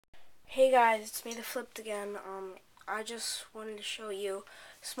Hey guys, it's me, the Flipped again. I just wanted to show you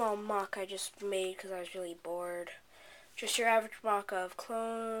a small mock I just made because I was really bored. Just your average mock of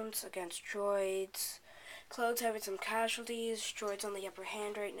clones against droids. Clones having some casualties, droids on the upper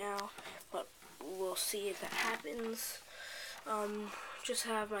hand right now, but we'll see if that happens. Just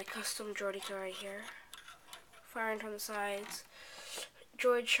have my custom droidika right here, firing from the sides.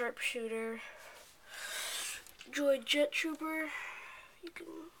 Droid sharpshooter, droid jet trooper. You can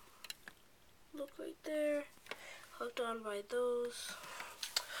look right there, hooked on by those.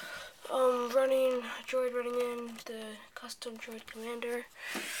 Droid running in, the custom droid commander.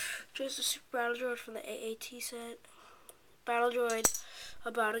 Just a super battle droid from the AAT set. Battle droid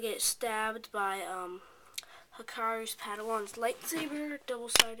about to get stabbed by Hikaru's Padawan's lightsaber,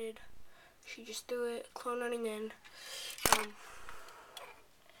 double-sided. She just threw it. Clone running in.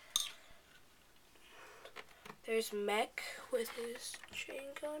 There's Mech with his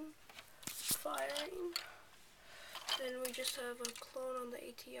chain gun firing. Then we just have a clone on the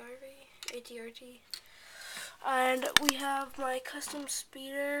ATRT. And we have my custom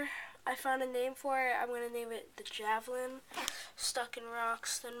speeder. I found a name for it. I'm going to name it the Javelin, stuck in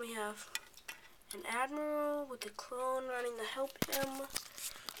rocks. Then we have an Admiral with the clone running to help him.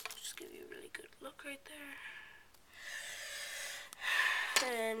 Just give you a really good look right there.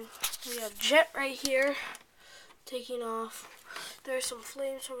 And we have Jet right here, taking off. There's some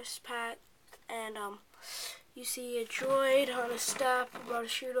flames from his pack, and you see a droid on a step about to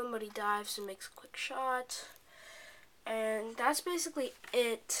shoot him, but he dives and makes a quick shot. And that's basically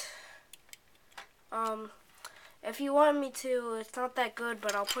it. If you want me to, it's not that good,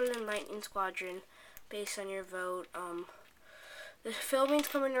 but I'll put it in Lightning Squadron based on your vote. The filming's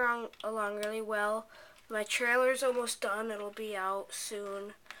coming along really well. My trailer's almost done. It'll be out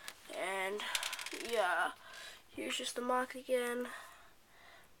soon. And yeah, here's just the mock again.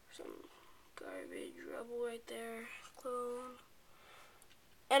 Some garbage rubble right there, clone.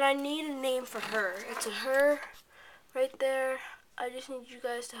 And I need a name for her. It's a her right there. I just need you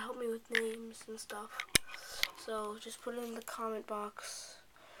guys to help me with names and stuff. So just put it in the comment box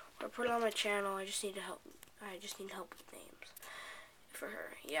or put it on my channel. I just need help with names for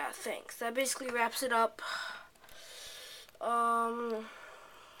her. Yeah, thanks. That basically wraps it up.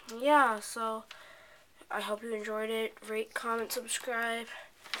 Yeah, so I hope you enjoyed it. Rate, comment, subscribe.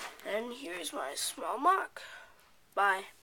 And here's my small mock. Bye.